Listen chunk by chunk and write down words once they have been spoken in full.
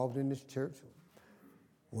involved in this church.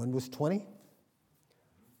 One was 20,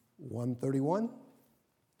 131,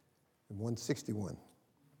 and 161.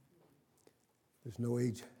 There's no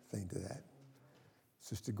age thing to that.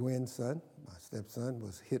 Sister Gwen's son, my stepson,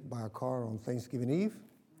 was hit by a car on Thanksgiving Eve,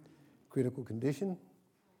 critical condition,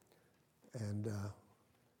 and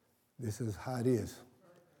this is how it is.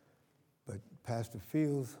 But Pastor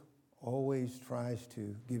Fields always tries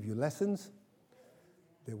to give you lessons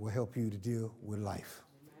that will help you to deal with life.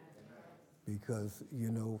 Because, you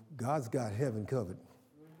know, God's got heaven covered.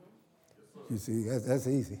 You see, that's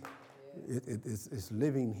easy. It's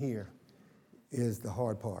living here is the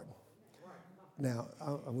hard part. Now,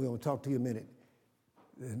 we're going to talk to you a minute.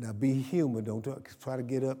 Now, be human. Don't try to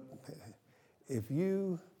get up. If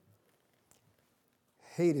you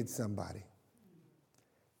hated somebody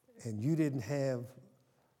and you didn't have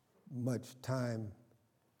much time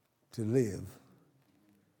to live,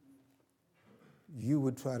 you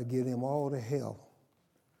would try to give them all the hell,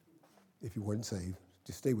 if you weren't saved,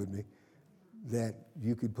 just stay with me, that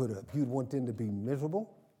you could put up. You'd want them to be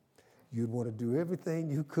miserable. You'd want to do everything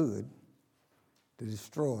you could to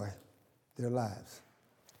destroy their lives.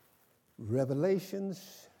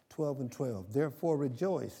 Revelations 12:12. Therefore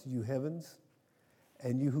rejoice, you heavens,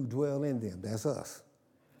 and you who dwell in them. That's us.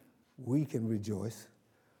 We can rejoice.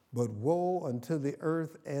 But woe unto the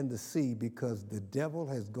earth and the sea, because the devil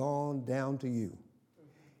has gone down to you.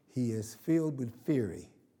 He is filled with fury.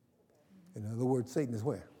 In other words, Satan is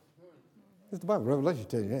where? It's the Bible. Revelation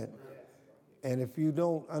tells you that. And if you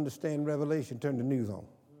don't understand Revelation, turn the news on.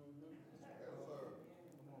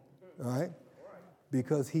 All right?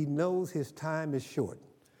 Because he knows his time is short.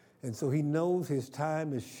 And so he knows his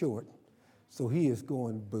time is short, so he is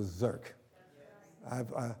going berserk.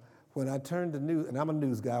 When I turn the news, and I'm a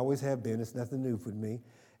news guy, I always have been, it's nothing new for me,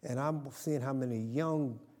 and I'm seeing how many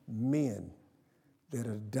young men that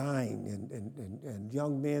are dying and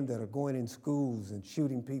young men that are going in schools and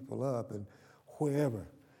shooting people up and wherever.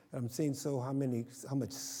 And I'm seeing how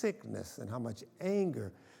much sickness and how much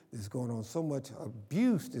anger is going on, so much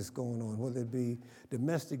abuse is going on, whether it be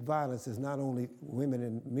domestic violence, is not only women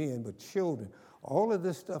and men, but children. All of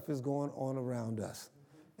this stuff is going on around us.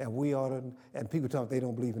 And we ought to, and people talk, they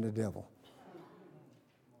don't believe in the devil.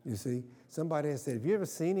 You see, somebody has said, have you ever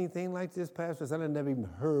seen anything like this, Pastor? I said, I never even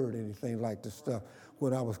heard anything like this stuff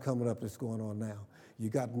when I was coming up that's going on now. You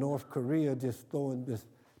got North Korea just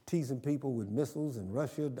teasing people with missiles, and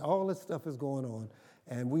Russia, all this stuff is going on.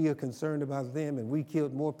 And we are concerned about them, and we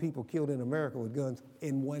killed more people killed in America with guns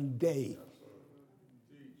in one day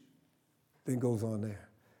than goes on there.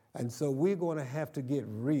 And so we're going to have to get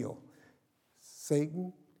real.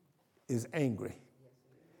 Satan is angry,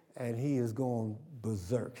 and he is going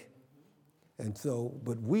berserk. And so,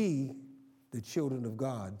 but we, the children of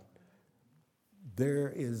God,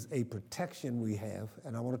 there is a protection we have,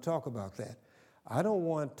 and I want to talk about that. I don't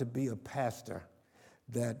want to be a pastor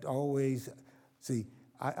that always,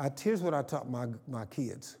 here's what I taught my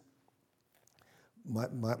kids,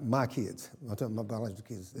 my kids, I'm talking about my biological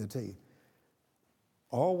kids, they'll tell you,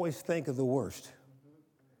 always think of the worst.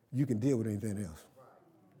 You can deal with anything else.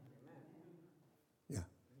 Yeah.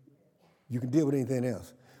 You can deal with anything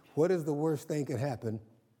else. What is the worst thing that can happen?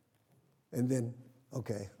 And then,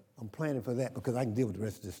 okay, I'm planning for that because I can deal with the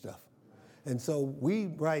rest of this stuff. And so we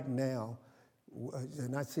right now,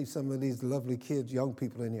 and I see some of these lovely kids, young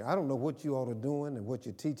people in here. I don't know what you all are doing and what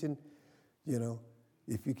you're teaching. You know,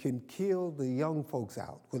 if you can kill the young folks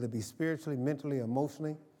out, whether it be spiritually, mentally,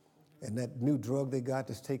 emotionally, and that new drug they got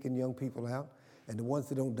that's taking young people out, and the ones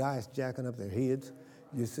that don't die is jacking up their heads.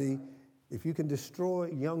 You see, if you can destroy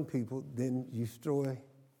young people, then you destroy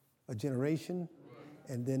a generation,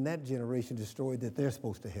 and then that generation destroyed that they're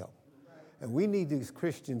supposed to help. And we need these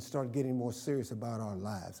Christians start getting more serious about our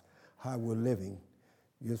lives, how we're living.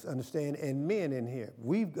 You understand? And men in here,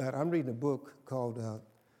 I'm reading a book called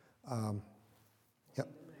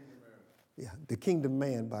The Kingdom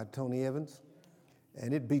Man by Tony Evans,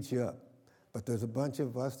 and it beats you up. But there's a bunch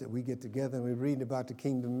of us that we get together and we're reading about the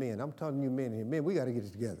kingdom men. I'm talking to you men here. Men, we got to get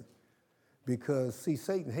it together. Because, see,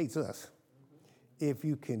 Satan hates us. If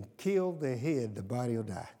you can kill the head, the body will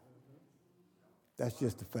die. That's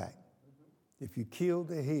just a fact. If you kill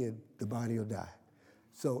the head, the body will die.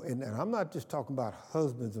 So, and I'm not just talking about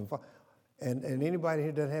husbands and fathers. And anybody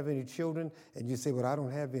here doesn't have any children, and you say, well, I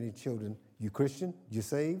don't have any children. You Christian? You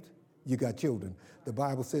saved? You got children. The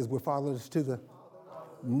Bible says we're fatherless to the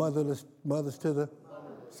motherless, mothers to the.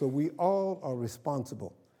 So we all are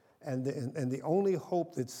responsible. And the only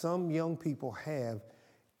hope that some young people have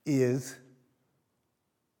is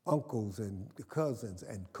uncles and cousins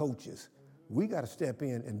and coaches. we got to step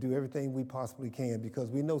in and do everything we possibly can because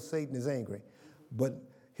we know Satan is angry. But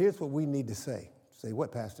here's what we need to say. Say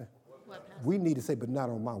what, Pastor? What, Pastor? We need to say, but not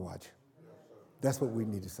on my watch. That's what we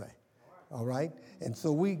need to say. All right? And so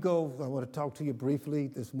I want to talk to you briefly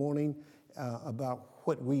this morning about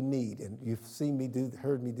what we need. And you've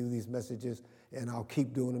heard me do these messages, and I'll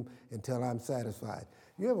keep doing them until I'm satisfied.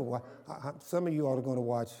 You ever watch? Some of you are going to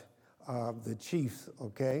watch the Chiefs,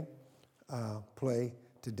 okay, play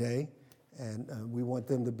today, and we want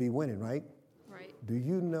them to be winning, right? Right. Do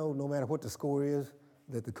you know, no matter what the score is,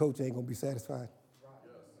 that the coach ain't going to be satisfied?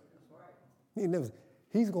 Right.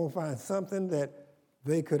 He's going to find something that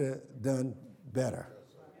they could have done better.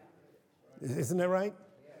 Isn't that right?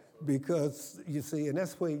 Because, you see, and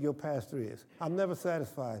that's where your pastor is. I'm never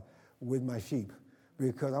satisfied with my sheep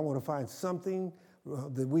because I want to find something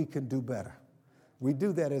that we can do better. We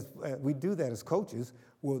do that as coaches.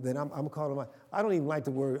 Well, then I'm calling I don't even like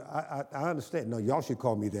the word, I understand. No, y'all should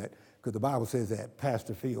call me that because the Bible says that,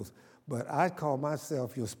 Pastor Fields. But I call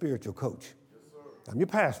myself your spiritual coach. Yes, sir. I'm your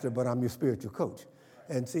pastor, but I'm your spiritual coach.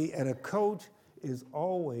 And see, and a coach is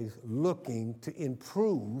always looking to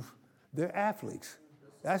improve their athletes.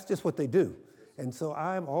 That's just what they do. And so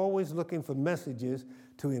I'm always looking for messages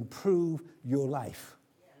to improve your life.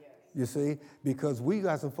 You see, because we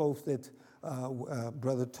got some folks that,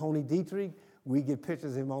 Brother Tony Dietrich, we get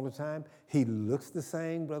pictures of him all the time. He looks the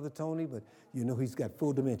same, Brother Tony, but you know he's got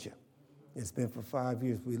full dementia. It's been for 5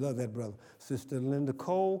 years. We love that brother. Sister Linda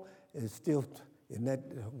Cole is still in that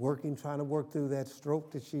trying to work through that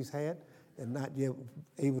stroke that she's had and not yet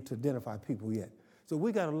able to identify people yet. So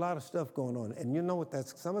we got a lot of stuff going on. And you know what?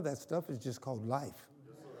 Some of that stuff is just called life.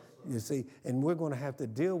 You see, and we're going to have to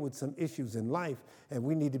deal with some issues in life, and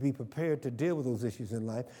we need to be prepared to deal with those issues in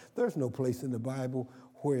life. There's no place in the Bible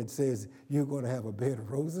where it says you're going to have a bed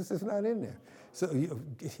of roses. It's not in there. So,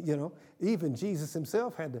 you know, even Jesus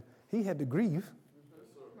himself had to grieve.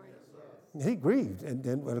 He grieved. And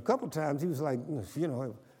then a couple of times he was like, you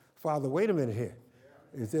know, Father, wait a minute here.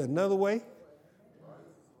 Is there another way?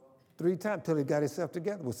 3 times till he got himself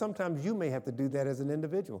together. Well, sometimes you may have to do that as an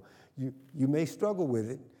individual. You may struggle with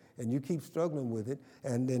it, and you keep struggling with it,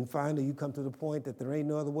 and then finally you come to the point that there ain't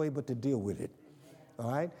no other way but to deal with it.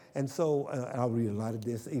 All right? And so I'll read a lot of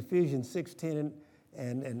this. Ephesians 6:10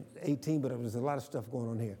 and 18, but there's a lot of stuff going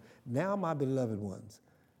on here. Now, my beloved ones,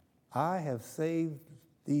 I have saved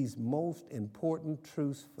these most important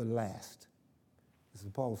truths for last. This is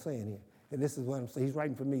what Paul's saying here. And this is what I'm saying. He's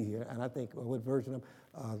writing for me here, and I think what version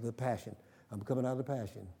of the Passion. I'm coming out of the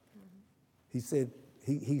Passion. Mm-hmm. He said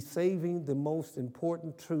he's saving the most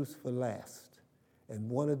important truths for last. And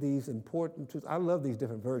one of these important truths, I love these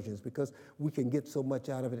different versions because we can get so much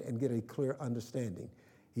out of it and get a clear understanding.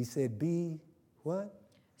 He said, be what?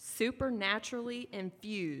 Supernaturally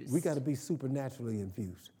infused. We got to be supernaturally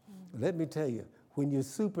infused. Mm-hmm. Let me tell you, when you're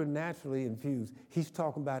supernaturally infused, he's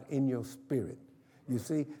talking about in your spirit. You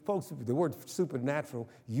see, folks, the word supernatural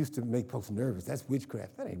used to make folks nervous. That's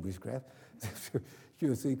witchcraft. That ain't witchcraft.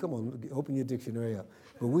 You see, come on, open your dictionary up.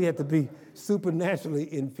 But we have to be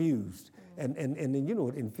supernaturally infused. And then you know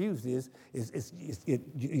what infused is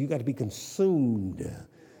you got to be consumed.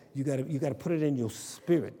 You got to put it in your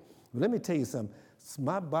spirit. But let me tell you something.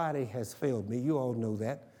 My body has failed me. You all know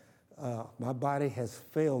that. My body has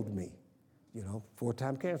failed me. You know,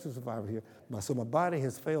 4-time cancer survivor here. So my body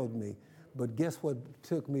has failed me. But guess what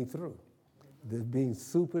took me through? Being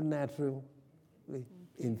supernaturally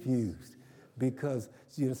infused. Because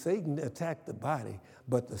you know, Satan attacked the body,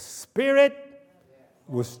 but the spirit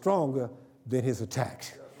was stronger than his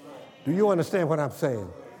attacks. Do you understand what I'm saying?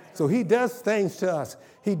 So he does things to us.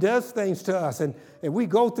 He does things to us, and we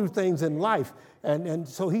go through things in life. And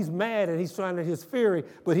so he's mad and he's trying to his fury,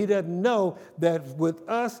 but he doesn't know that with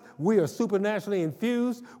us, we are supernaturally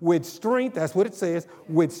infused with strength. That's what it says,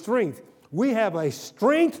 with strength. We have a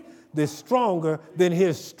strength that's stronger than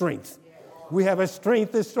his strength. We have a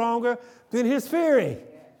strength that's stronger than his fury.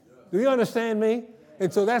 Do you understand me?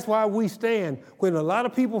 And so that's why we stand. When a lot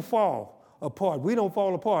of people fall apart, we don't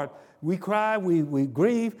fall apart. We cry, we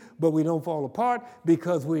grieve, but we don't fall apart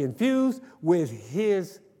because we're infused with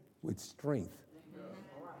strength. That's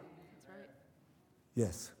right.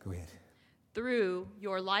 Yes, go ahead. Through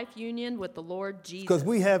your life union with the Lord Jesus. Because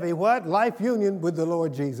we have a what? Life union with the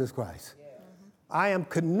Lord Jesus Christ. Yeah. Mm-hmm. I am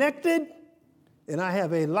connected and I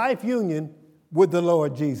have a life union with the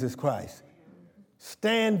Lord Jesus Christ.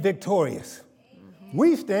 Stand victorious. Mm-hmm.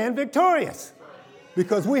 We stand victorious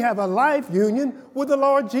because we have a life union with the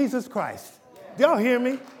Lord Jesus Christ. Do y'all hear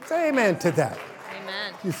me? Say amen to that.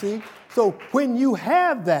 Amen. You see? So when you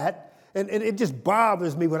have that, And it just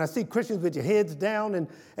bothers me when I see Christians with your heads down and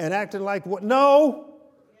acting like what? No.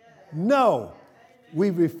 No. We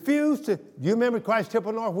refuse to. You remember Christ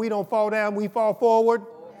Temple North? We don't fall down, we fall forward.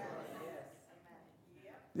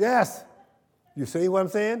 Yes. You see what I'm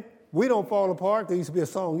saying? We don't fall apart. There used to be a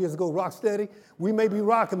song years ago, Rock Steady. We may be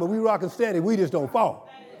rocking, but we rocking steady. We just don't fall.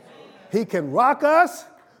 He can rock us,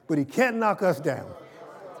 but he can't knock us down.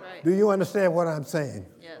 That's right. Do you understand what I'm saying?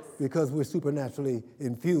 Yes. Because we're supernaturally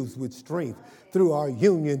infused with strength through our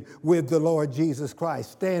union with the Lord Jesus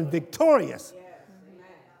Christ. Stand victorious.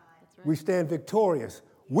 Right. We stand victorious.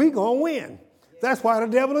 We gonna win. That's why the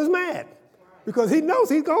devil is mad, because he knows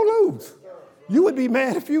he's gonna lose. You would be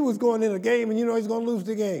mad if you was going in a game and you know he's gonna lose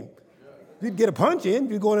the game. You'd get a punch in.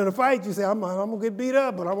 You're going in a fight. You say, I'm gonna get beat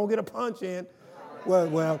up, but I'm gonna get a punch in.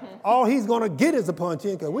 Well, all he's gonna get is a punch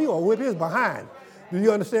in, because we gonna whip his behind. Do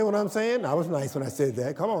you understand what I'm saying? I was nice when I said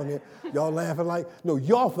that. Come on here. Y'all laughing like, no,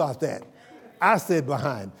 y'all thought that. I said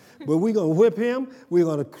behind. But we're going to whip him. We're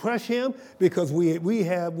going to crush him, because we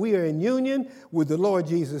are in union with the Lord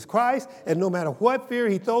Jesus Christ. And no matter what fear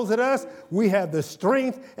he throws at us, we have the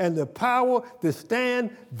strength and the power to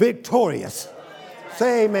stand victorious.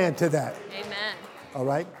 Say amen to that. Amen. All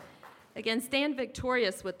right? Again, stand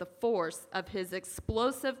victorious with the force of his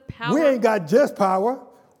explosive power. We ain't got just power.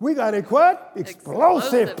 We got a what?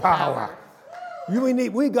 Explosive power.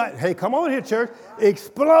 Hey, come on here, church.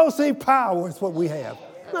 Explosive power is what we have.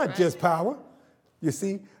 Not right. just power. You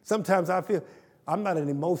see, sometimes I feel, I'm not an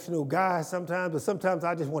emotional guy sometimes, but sometimes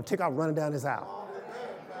I just want to take out running down this aisle.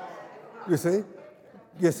 You see?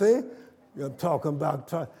 You see? I'm talking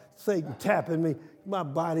about Satan tapping me, my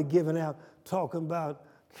body giving out, talking about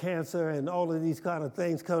cancer and all of these kind of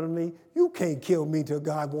things coming to me. You can't kill me till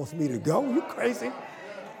God wants me to go. You crazy?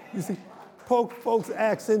 You see, folks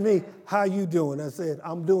asking me, how you doing? I said,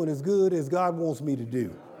 I'm doing as good as God wants me to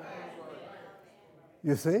do.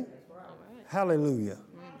 You see? Right. Hallelujah.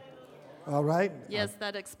 All right? Yes,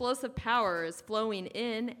 that explosive power is flowing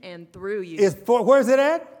in and through you. Where's it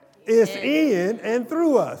at? It's in and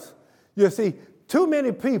through us. You see, too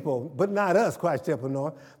many people, but not us, Christ Temple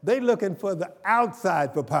North, they looking for the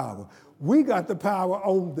outside for power. We got the power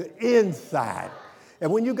on the inside.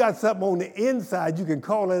 And when you got something on the inside, you can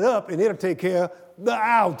call it up and it'll take care of the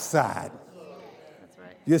outside. That's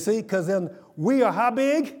right. You see, because then we are how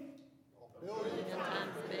big? A million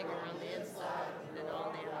times bigger on the inside than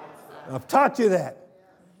on the outside. I've taught you that.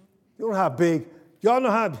 You know how big. Y'all know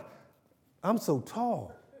how, I'm so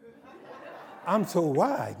tall. I'm so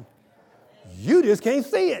wide. You just can't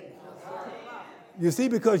see it. You see,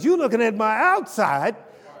 because you're looking at my outside,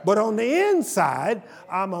 but on the inside,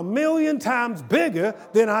 I'm 1,000,000 times bigger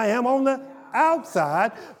than I am on the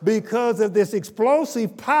outside, because of this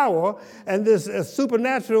explosive power and this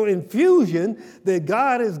supernatural infusion that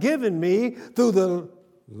God has given me through the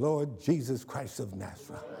Lord Jesus Christ of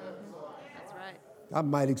Nazareth. That's right. I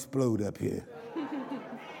might explode up here.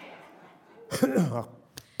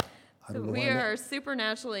 We are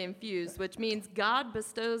supernaturally infused, which means God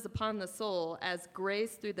bestows upon the soul as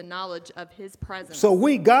grace through the knowledge of his presence. So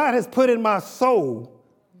God has put in my soul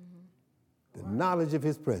the knowledge of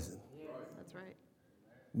his presence. That's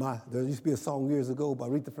right. There used to be a song years ago by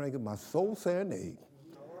Aretha Franklin, My Soul Serenade.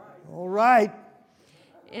 All right.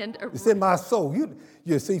 And It's in my soul.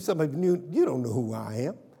 You see, some of you don't know who I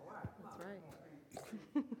am. That's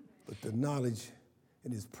right. But the knowledge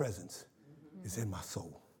in his presence is in my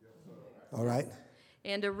soul. All right?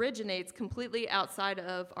 And originates completely outside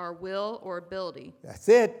of our will or ability, That's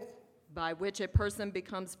it. by which a person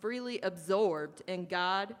becomes freely absorbed in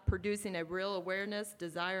God, producing a real awareness,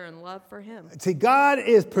 desire, and love for him. See, God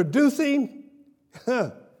is producing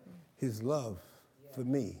his love for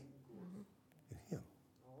me and him.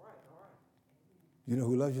 You know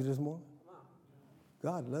who loves you this morning?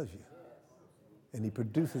 God loves you. And he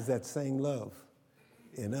produces that same love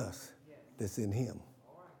in us that's in him.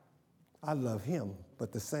 I love him,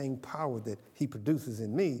 but the same power that he produces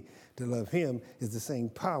in me to love him is the same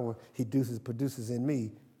power he produces in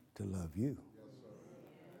me to love you.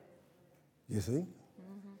 You see?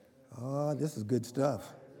 Oh, this is good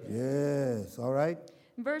stuff. Yes, all right?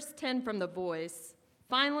 Verse 10 from The Voice.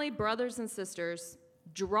 Finally, brothers and sisters,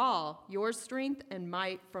 draw your strength and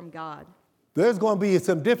might from God. There's going to be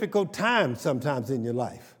some difficult times sometimes in your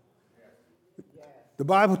life. The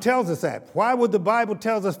Bible tells us that. Why would the Bible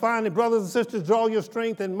tell us, finally, brothers and sisters, draw your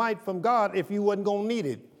strength and might from God if you wasn't going to need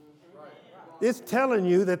it? It's telling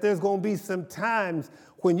you that there's going to be some times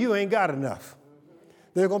when you ain't got enough.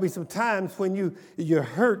 There are going to be some times when you're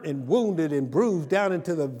hurt and wounded and bruised down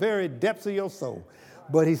into the very depths of your soul.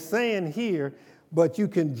 But he's saying here, but you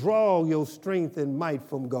can draw your strength and might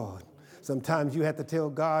from God. Sometimes you have to tell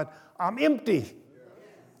God, I'm empty.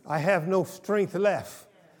 I have no strength left.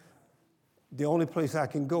 The only place I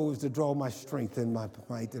can go is to draw my strength and my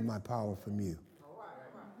might and my power from you.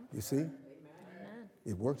 You see?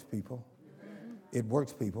 It works, people. It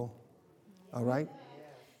works, people. All right?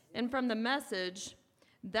 And from the Message,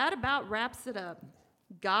 that about wraps it up.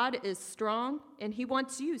 God is strong, and he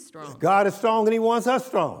wants you strong. God is strong, and he wants us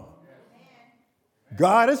strong.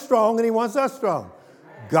 God is strong, and he wants us strong.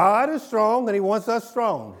 God is strong, and he wants us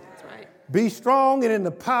strong. That's right. Be strong and in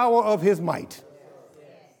the power of his might.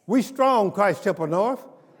 We strong, Christ Temple North,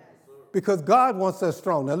 because God wants us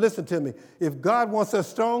strong. Now listen to me. If God wants us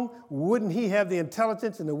strong, wouldn't he have the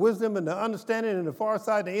intelligence and the wisdom and the understanding and the far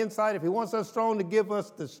side, the insight, if he wants us strong, to give us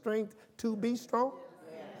the strength to be strong?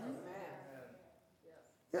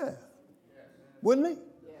 Yeah. Wouldn't he?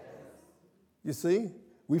 You see,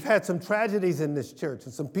 we've had some tragedies in this church,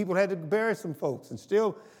 and some people had to bury some folks and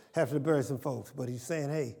still have to bury some folks. But he's saying,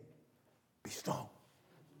 hey, be strong.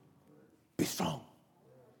 Be strong.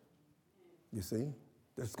 You see,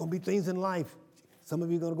 there's going to be things in life. Some of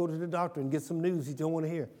you are going to go to the doctor and get some news you don't want to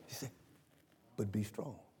hear. He said, but be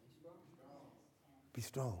strong. Be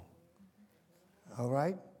strong. All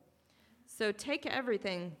right? So take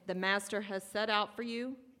everything the master has set out for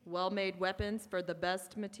you, well-made weapons for the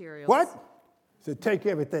best materials. What? So take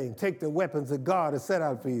everything. Take the weapons that God has set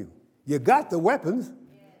out for you. You got the weapons.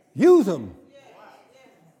 Use them.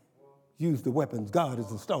 Use the weapons God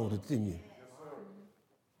has installed. It's in you.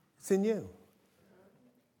 It's in you.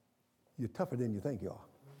 You're tougher than you think you are.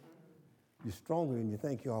 You're stronger than you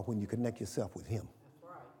think you are when you connect yourself with him.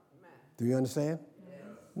 Do you understand?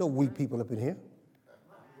 No weak people up in here.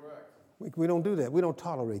 We don't do that. We don't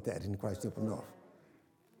tolerate that in Christ Temple North.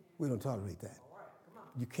 We don't tolerate that.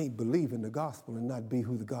 You can't believe in the gospel and not be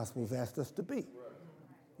who the gospel has asked us to be.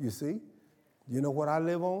 You see? You know what I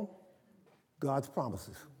live on? God's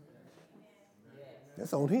promises.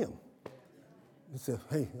 That's on him. He said,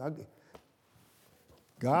 hey,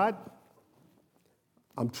 God,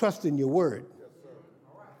 I'm trusting your word.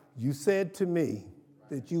 You said to me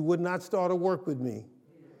that you would not start a work with me,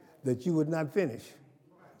 that you would not finish.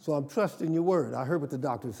 So I'm trusting your word. I heard what the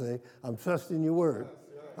doctor say. I'm trusting your word.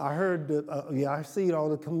 I heard, I see all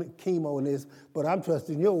the chemo in this, but I'm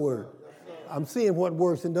trusting your word. I'm seeing what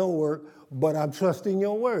works and don't work, but I'm trusting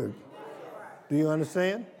your word. Do you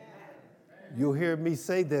understand? You'll hear me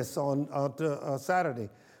say this on Saturday.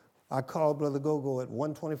 I called Brother Gogo at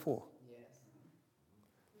 1:24.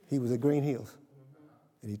 He was at Green Hills,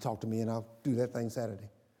 and he talked to me, and I'll do that thing Saturday.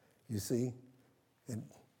 You see, and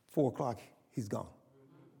 4 o'clock, he's gone.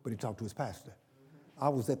 But he talked to his pastor. I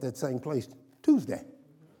was at that same place Tuesday,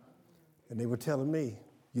 and they were telling me,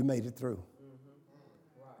 you made it through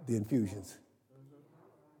the infusions.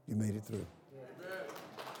 You made it through.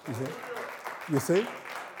 You see? You see?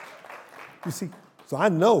 You see? So I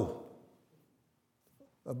know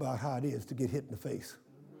about how it is to get hit in the face.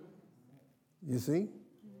 You see?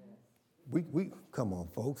 We come on,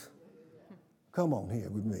 folks. Come on here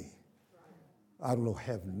with me. I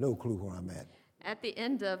have no clue where I'm at. At the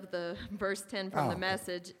end of the verse 10 from the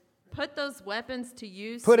Message, put those weapons to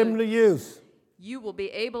use. Put them to use. You will be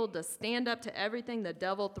able to stand up to everything the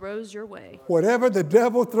devil throws your way. Whatever the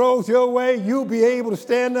devil throws your way, you'll be able to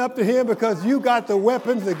stand up to him because you got the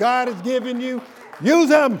weapons that God has given you. Use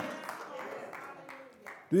them.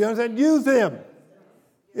 Do you understand? Use them.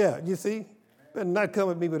 Yeah, you see? Better not come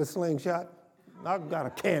at me with a slingshot. I've got a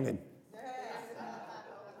cannon.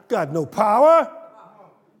 Got no power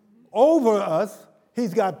over us.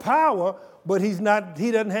 He's got power, but he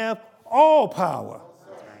doesn't have all power.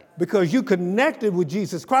 Because you connected with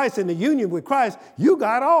Jesus Christ in the union with Christ, you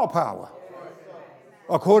got all power.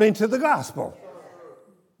 According to the gospel.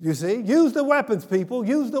 You see? Use the weapons, people.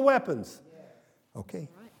 Use the weapons. Okay.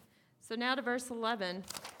 Right. So now to verse 11.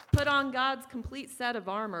 Put on God's complete set of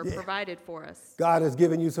armor provided for us. God has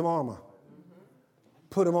given you some armor.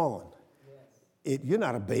 Put them on. You're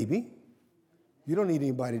not a baby. You don't need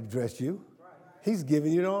anybody to dress you. He's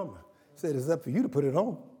giving you the armor. He said it's up for you to put it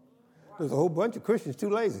on. There's a whole bunch of Christians too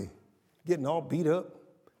lazy, getting all beat up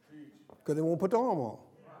because they won't put the armor on.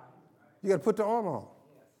 You got to put the armor on.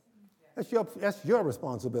 That's your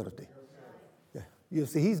responsibility. Yeah. You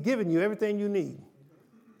see, he's giving you everything you need.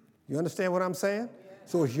 You understand what I'm saying?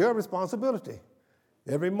 So it's your responsibility.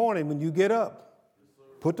 Every morning when you get up,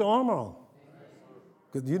 put the armor on.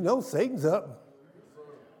 Because you know Satan's up.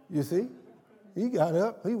 You see? He got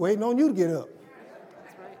up. He's waiting on you to get up.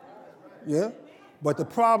 Yeah? But the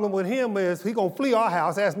problem with him is he's going to flee our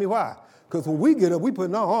house. Ask me why. Because when we get up, we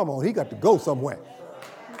put our armor on. He got to go somewhere.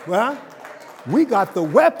 Well, we got the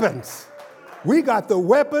weapons. We got the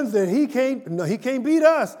weapons that he can't beat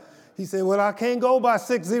us. He said, well, I can't go by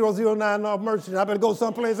 6009 North Merchant. I better go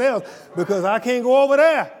someplace else because I can't go over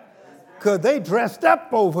there. Because they dressed up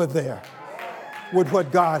over there with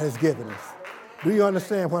what God has given us. Do you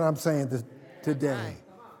understand what I'm saying today?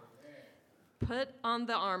 Put on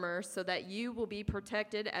the armor so that you will be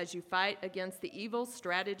protected as you fight against the evil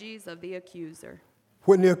strategies of the accuser.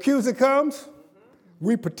 When the accuser comes,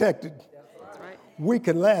 we protected. That's right. We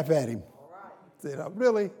can laugh at him. Say,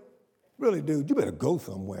 really, dude, you better go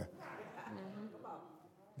somewhere.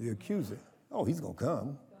 The accuser, he's going to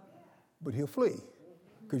come, but he'll flee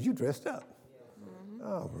because you dressed up.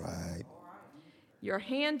 All right. Your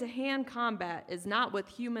hand-to-hand combat is not with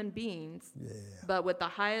human beings, but with the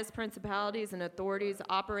highest principalities and authorities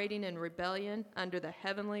operating in rebellion under the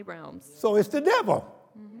heavenly realms. So it's the devil.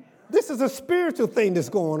 This is a spiritual thing that's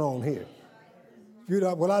going on here.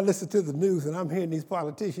 When I listen to the news and I'm hearing these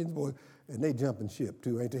politicians, boy, and they jumping ship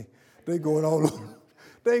too, ain't they? They going all over.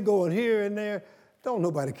 They going here and there. Don't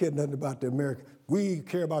nobody care nothing about the American. We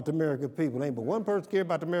care about the American people. Ain't but one person care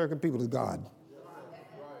about the American people is God.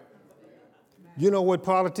 You know what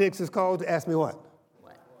politics is called? Ask me what?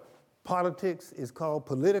 Politics is called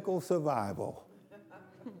political survival.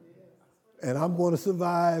 And I'm going to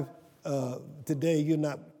survive. Today you're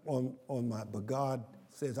not on my, but God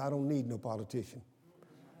says I don't need no politician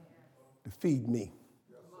to feed me.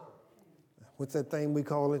 What's that thing we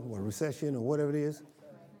call it? What, recession or whatever it is?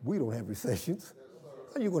 We don't have recessions.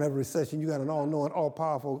 How are you going to have a recession? You got an all-knowing,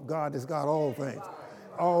 all-powerful God that's got all things.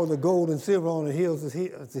 All the gold and silver on the hills is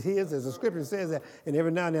his, as the scripture says that, and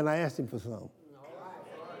every now and then I ask him for some.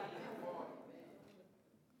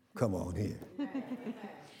 Come on here.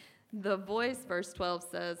 The Voice, verse 12,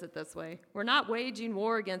 says it this way. We're not waging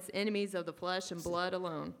war against enemies of the flesh and blood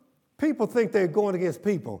alone. People think they're going against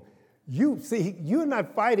people. You see, you're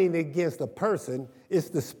not fighting against a person. It's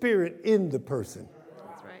the spirit in the person.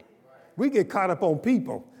 That's right. We get caught up on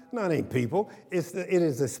people. No, it ain't people. It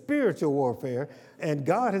is a spiritual warfare, and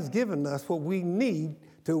God has given us what we need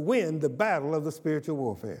to win the battle of the spiritual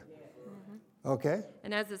warfare. Okay?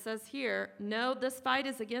 And as it says here, no, this fight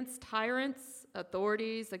is against tyrants,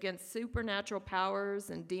 authorities, against supernatural powers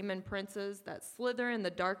and demon princes that slither in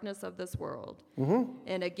the darkness of this world,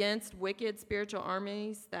 and against wicked spiritual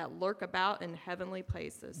armies that lurk about in heavenly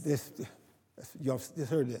places. Y'all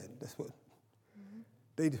just heard that. That's what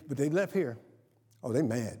but they left here. Oh, they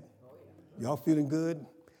mad. Y'all feeling good?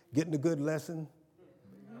 Getting a good lesson?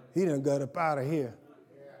 He done got up out of here.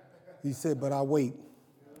 He said, but I'll wait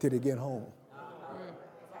till they get home.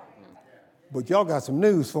 But y'all got some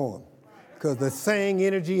news for him. Because the same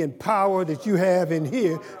energy and power that you have in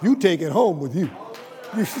here, you take it home with you.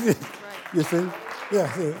 You see?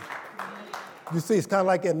 Yeah. See. You see, it's kind of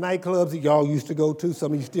like at nightclubs that y'all used to go to.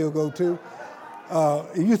 Some of you still go to.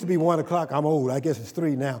 It used to be 1 o'clock. I'm old. I guess it's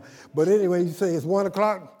 3 now. But anyway, you say it's 1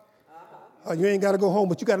 o'clock. You ain't got to go home,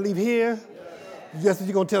 but you got to leave here. Just as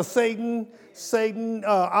you're going to tell Satan,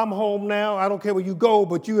 I'm home now. I don't care where you go,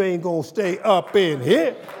 but you ain't going to stay up in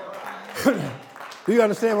here. Do you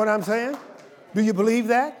understand what I'm saying? Do you believe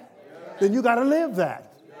that? Then you got to live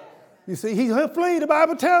that. You see, he'll flee. The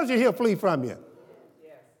Bible tells you he'll flee from you.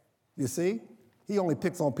 You see, he only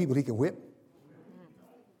picks on people he can whip.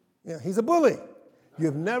 Yeah, he's a bully.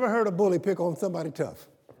 You've never heard a bully pick on somebody tough.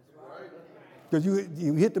 Because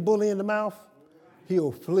you hit the bully in the mouth,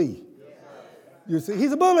 he'll flee. You see,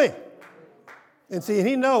 he's a bully. And see,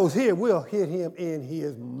 he knows here we'll hit him in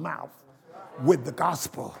his mouth with the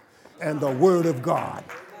gospel and the word of God.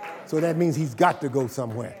 So that means he's got to go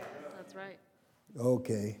somewhere. That's right.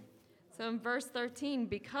 Okay. So in verse 13,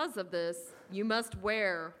 because of this, you must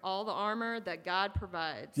wear all the armor that God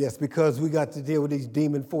provides. Yes, because we got to deal with these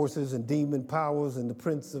demon forces and demon powers and the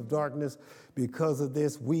prince of darkness. Because of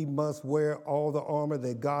this, we must wear all the armor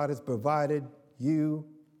that God has provided you.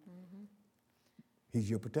 He's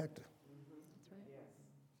your protector. That's right.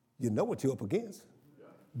 You know what you're up against.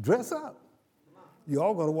 Dress up. You're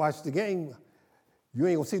all going to watch the game. You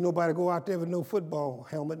ain't going to see nobody go out there with no football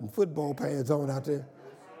helmet and football pads on out there.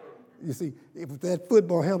 You see, if that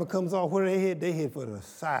football helmet comes off, where they head for the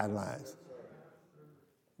sidelines.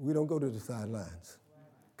 We don't go to the sidelines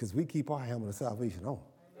because we keep our helmet of salvation on.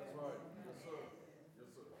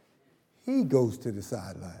 He goes to the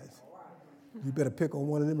sidelines. You better pick on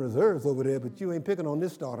one of them reserves over there, but you ain't picking on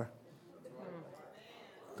this starter.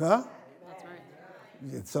 Huh? That's right.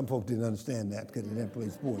 Yeah, some folks didn't understand that because they didn't play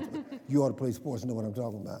sports. But you ought to play sports and know what I'm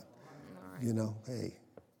talking about. Right. You know, hey.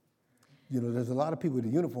 You know, there's a lot of people with the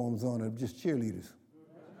uniforms on that are just cheerleaders.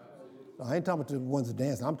 I ain't talking about the ones that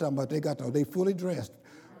dance. I'm talking about they fully dressed,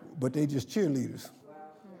 but they just cheerleaders.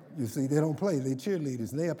 You see, they don't play. They're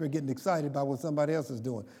cheerleaders. And they up here getting excited about what somebody else is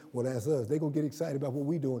doing. Well, that's us. They're going to get excited about what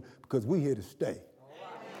we're doing because we're here to stay.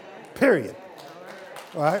 Period.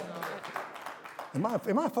 All right? Am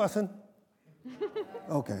I fussing?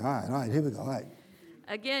 Okay, all right, here we go. All right.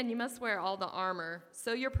 Again, you must wear all the armor,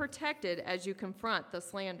 so you're protected as you confront the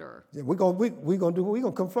slanderer. Yeah, we're gonna do what we're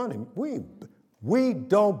gonna confront him. We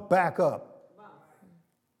don't back up.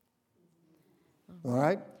 All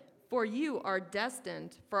right? For you are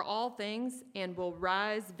destined for all things and will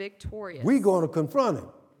rise victorious. We're gonna confront him.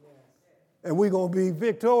 And we're gonna be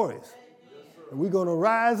victorious. And we're gonna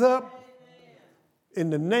rise up in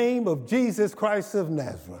the name of Jesus Christ of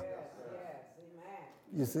Nazareth.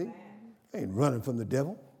 You see? Ain't running from the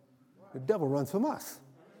devil. The devil runs from us.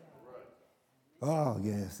 Oh,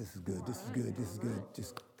 yes, this is good. This is good. This is good.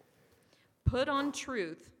 Just put on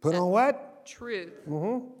truth. put on what? Truth.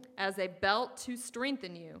 As a belt to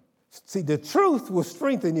strengthen you. See, the truth will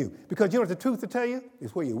strengthen you. Because you know what the truth will tell you?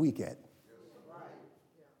 It's where you're weak at.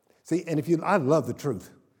 See, and I love the truth.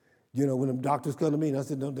 You know, when the doctors come to me and I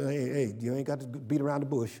said, hey, you ain't got to beat around the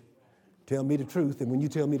bush. Tell me the truth. And when you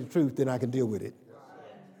tell me the truth, then I can deal with it.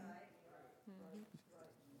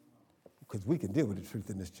 Because we can deal with the truth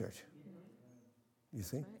in this church. You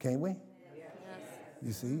see? Can't we? Yes.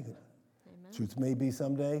 You see? Amen. Truth may be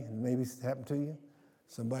someday, and maybe it's happened to you.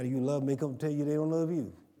 Somebody you love may come tell you they don't love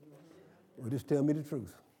you. Well, just tell me the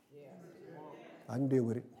truth. I can deal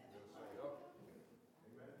with it.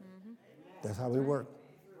 That's how we work.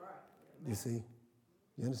 You see?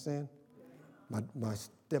 You understand? My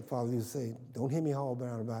stepfather used to say, don't hear me haul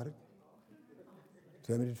around about it.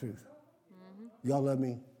 Tell me the truth. Y'all love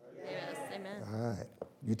me? Yes, amen. All right.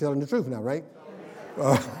 You're telling the truth now, right?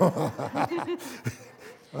 All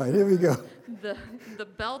right, here we go. The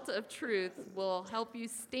belt of truth will help you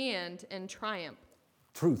stand in triumph.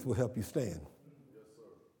 Truth will help you stand.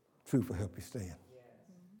 Truth will help you stand.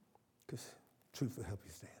 Because truth will help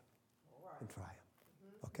you stand in triumph.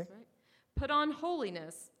 Okay? Right. Put on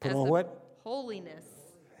holiness. Put on what? Holiness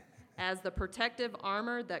as the protective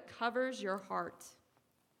armor that covers your heart.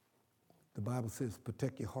 The Bible says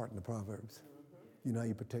protect your heart in the Proverbs. You know how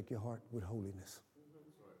you protect your heart? With holiness.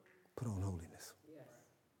 Put on holiness.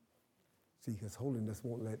 See, because holiness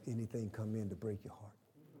won't let anything come in to break your heart.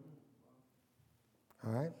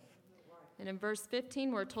 All right? And in verse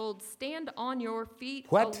 15, we're told, stand on your feet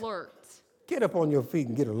alert. Get up on your feet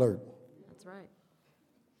and get alert. That's right.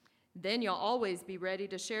 Then you'll always be ready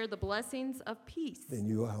to share the blessings of peace. Then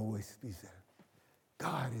you'll always be there.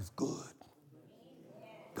 God is good.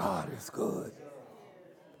 God is good.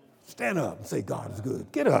 Stand up and say, God is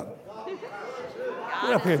good. Get up.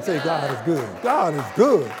 Get up here and say, God is good. God is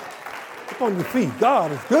good. Up on your feet.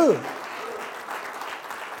 God is good.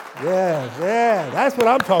 Yeah, that's what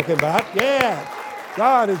I'm talking about. Yeah,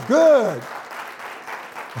 God is good.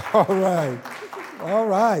 All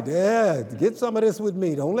right, yeah. Get some of this with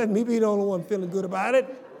me. Don't let me be the only one feeling good about it.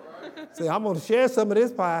 Say, I'm going to share some of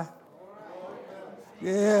this pie.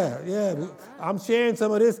 Yeah. I'm sharing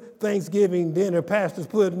some of this Thanksgiving dinner pastor's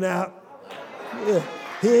putting out.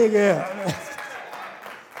 Yeah.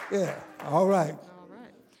 All right.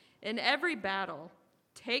 In every battle,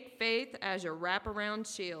 take faith as your wraparound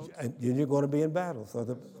shield. And you're going to be in battle. So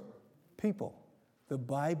the people, the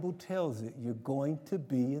Bible tells it, you're going to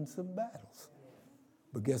be in some battles.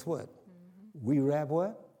 But guess what? We wrap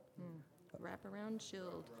what? Wraparound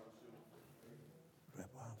shield.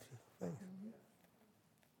 Wraparound shield. Faith.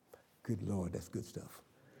 Good Lord, that's good stuff.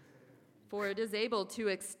 For it is able to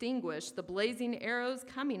extinguish the blazing arrows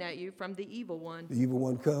coming at you from the evil one. The evil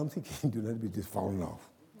one comes, he can't do nothing but just falling off.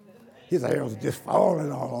 His arrows are just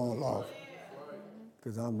falling all off.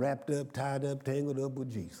 Because I'm wrapped up, tied up, tangled up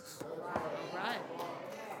with Jesus. All right.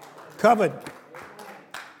 Covered.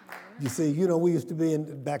 You see, we used to be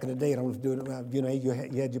back in the day, and I was doing it around, you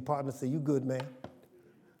had your partner say, you good, man.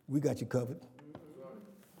 We got you covered.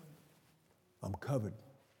 I'm covered.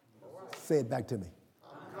 Say it back to me.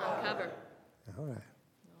 I'm covered.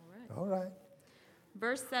 All right.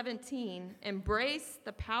 Verse 17, embrace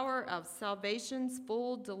the power of salvation's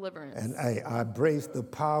full deliverance. And I embrace the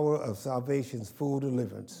power of salvation's full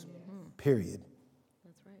deliverance, period.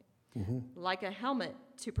 That's right. Like a helmet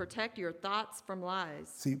to protect your thoughts from lies.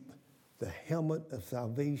 See, the helmet of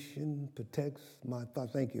salvation protects my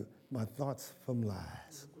thoughts. Thank you. My thoughts from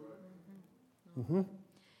lies.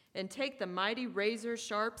 And take the mighty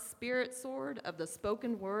razor-sharp spirit sword of the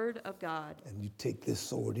spoken word of God. And you take this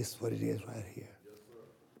sword, this is what it is right here.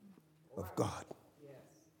 Of God.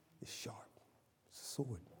 It's sharp. It's a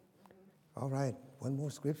sword. All right, one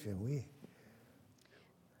more scripture.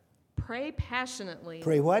 Pray passionately.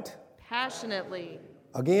 Pray what? Passionately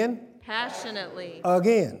Again? Passionately.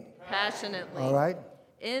 Again. Passionately. All right?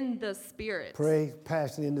 In the Spirit. Pray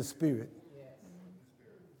passionately in the Spirit.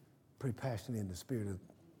 Pray passionately in the Spirit.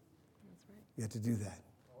 You have to do that.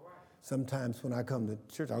 Sometimes when I come to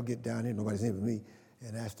church, I'll get down here, nobody's in with me,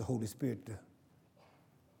 and ask the Holy Spirit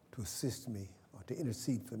to assist me or to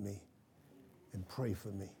intercede for me and pray for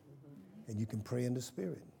me. And you can pray in the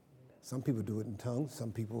Spirit. Some people do it in tongues.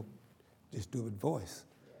 Some people just do it with voice.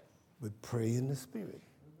 But pray in the Spirit.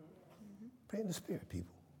 Pray in the Spirit,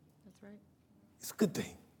 people. That's right. It's a good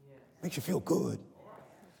thing. Makes you feel good.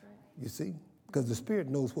 That's right. You see? Because the Spirit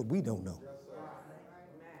knows what we don't know.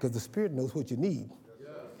 Because the Spirit knows what you need.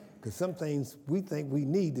 Because some things we think we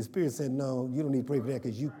need, the Spirit said, no, you don't need to pray for that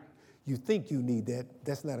because you think you need that.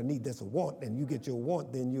 That's not a need, that's a want. And you get your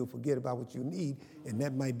want, then you'll forget about what you need, and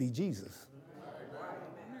that might be Jesus.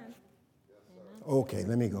 Okay,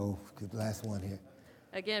 let me go. Last one here.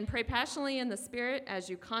 Again, pray passionately in the Spirit as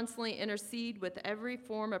you constantly intercede with every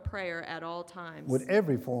form of prayer at all times. With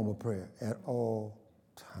every form of prayer at all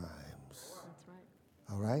times. That's right.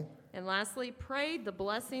 All right? And lastly, pray the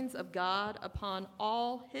blessings of God upon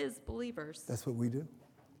all his believers. That's what we do.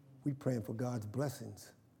 We praying for God's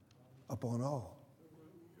blessings upon all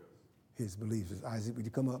his believers. Isaac, would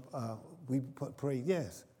you come up? We pray,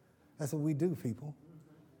 yes. That's what we do, people.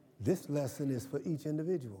 This lesson is for each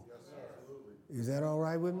individual. Is that all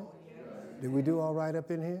right with me? Did we do all right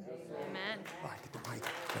up in here? Amen. All right, get the mic.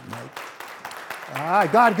 Get the mic. All right,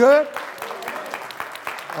 God good?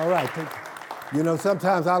 All right.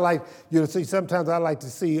 Sometimes I like to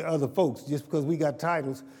see other folks just because we got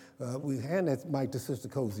titles. We hand that mic to Sister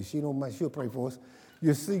Cozy. She'll pray for us.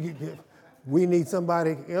 You see, we need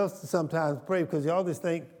somebody else to sometimes pray because you always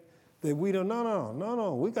think that we don't.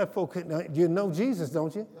 No. We got folk. You know Jesus,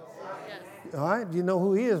 don't you? Yes. All right. You know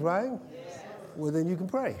who he is, right? Yes. Well, then you can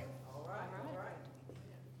pray. All right.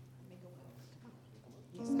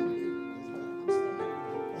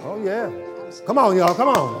 Oh yeah. Come on, y'all. Come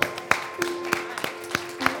on.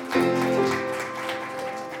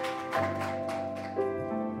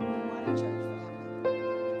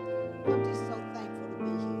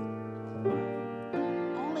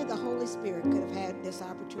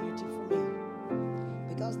 Opportunity for me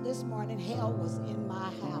because this morning hell was in my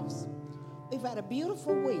house. We've had a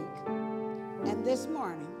beautiful week, and this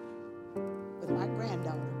morning with my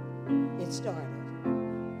granddaughter it started.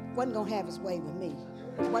 Wasn't gonna have his way with me.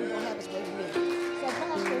 Wasn't gonna have his way with me. So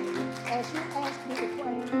Pastor, as you asked me to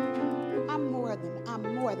pray, I'm more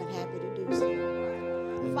than happy to do so.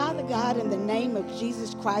 Father God, in the name of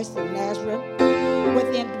Jesus Christ of Nazareth, with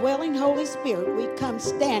the indwelling Holy Spirit, we come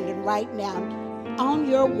standing right now on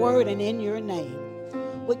your word and in your name.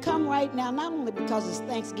 We come right now not only because it's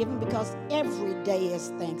Thanksgiving, because every day is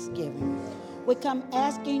Thanksgiving. We come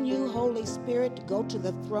asking you, Holy Spirit, to go to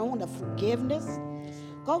the throne of forgiveness,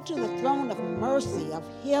 go to the throne of mercy, of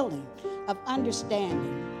healing, of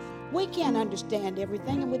understanding. We can't understand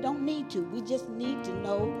everything, and we don't need to. We just need to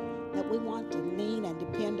know that we want to lean and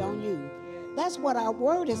depend on you. That's what our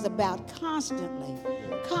word is about constantly.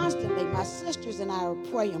 Constantly, my sisters and I are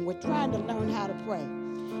praying. We're trying to learn how to pray.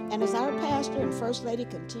 And as our pastor and first lady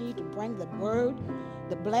continue to bring the word,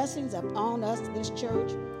 the blessings upon us, this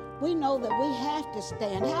church, we know that we have to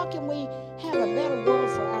stand. How can we have a better world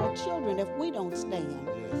for our children if we don't stand?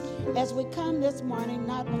 As we come this morning,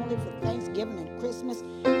 not only for Thanksgiving and Christmas,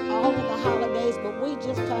 all of the holidays, but we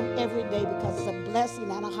just come every day because it's a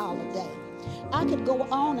blessing and a holiday. I could go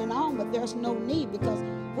on, but there's no need because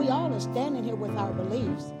we all are standing here with our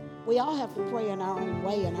beliefs. We all have to pray in our own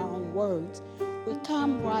way, in our own words. We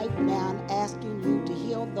come right now asking you to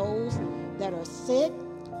heal those that are sick.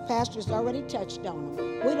 Pastor's already touched on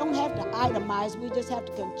them. We don't have to itemize. We just have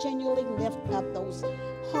to continually lift up those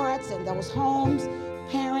hearts and those homes,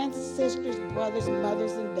 parents, sisters, brothers,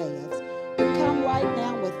 mothers, and dads. We come right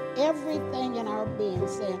now with everything in our being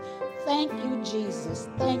saying, thank you, Jesus.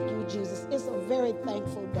 Thank you, Jesus. It's a very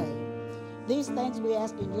thankful day. These things we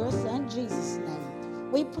ask in your Son, Jesus'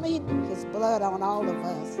 name. We plead his blood on all of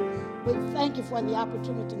us. We thank you for the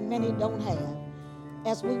opportunity many don't have.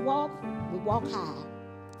 As we walk high.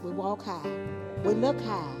 We walk high. We look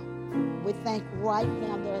high. We think right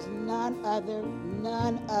now there's none other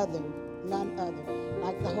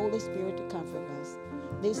like the Holy Spirit to comfort us.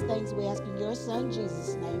 These things we ask in your Son,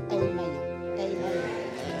 Jesus' name. Amen. Amen.